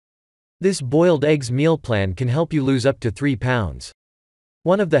This boiled eggs meal plan can help you lose up to 3 pounds.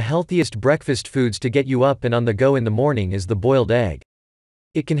 One of the healthiest breakfast foods to get you up and on the go in the morning is the boiled egg.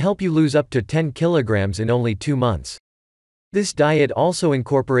 It can help you lose up to 10 kilograms in only 2 months. This diet also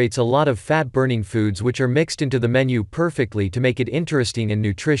incorporates a lot of fat-burning foods which are mixed into the menu perfectly to make it interesting and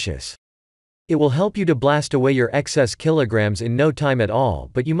nutritious. It will help you to blast away your excess kilograms in no time at all,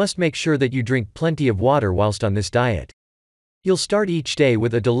 but you must make sure that you drink plenty of water whilst on this diet. You'll start each day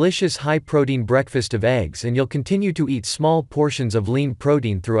with a delicious high-protein breakfast of eggs, and you'll continue to eat small portions of lean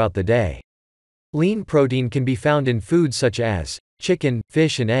protein throughout the day. Lean protein can be found in foods such as chicken,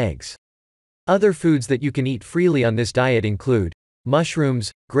 fish and eggs. Other foods that you can eat freely on this diet include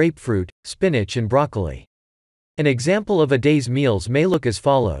mushrooms, grapefruit, spinach and broccoli. An example of a day's meals may look as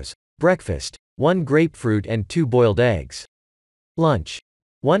follows. Breakfast: 1 grapefruit and 2 boiled eggs. Lunch: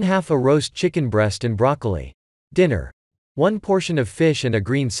 1/2 a roast chicken breast and broccoli. Dinner: 1 portion of fish and a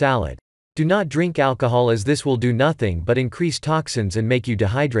green salad. Do not drink alcohol, as this will do nothing but increase toxins and make you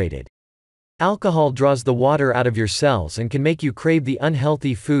dehydrated. Alcohol draws the water out of your cells and can make you crave the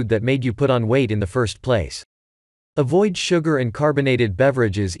unhealthy food that made you put on weight in the first place. Avoid sugar and carbonated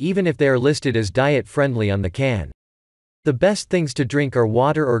beverages even if they are listed as diet-friendly on the can. The best things to drink are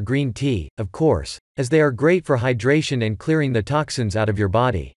water or green tea, of course, as they are great for hydration and clearing the toxins out of your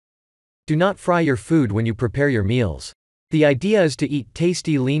body. Do not fry your food when you prepare your meals. The idea is to eat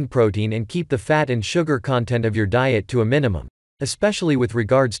tasty lean protein and keep the fat and sugar content of your diet to a minimum, especially with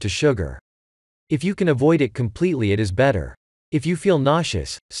regards to sugar. If you can avoid it completely, it is better. If you feel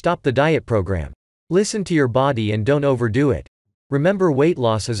nauseous, stop the diet program. Listen to your body and don't overdo it. Remember, weight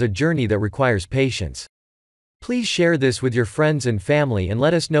loss is a journey that requires patience. Please share this with your friends and family and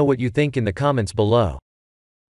let us know what you think in the comments below.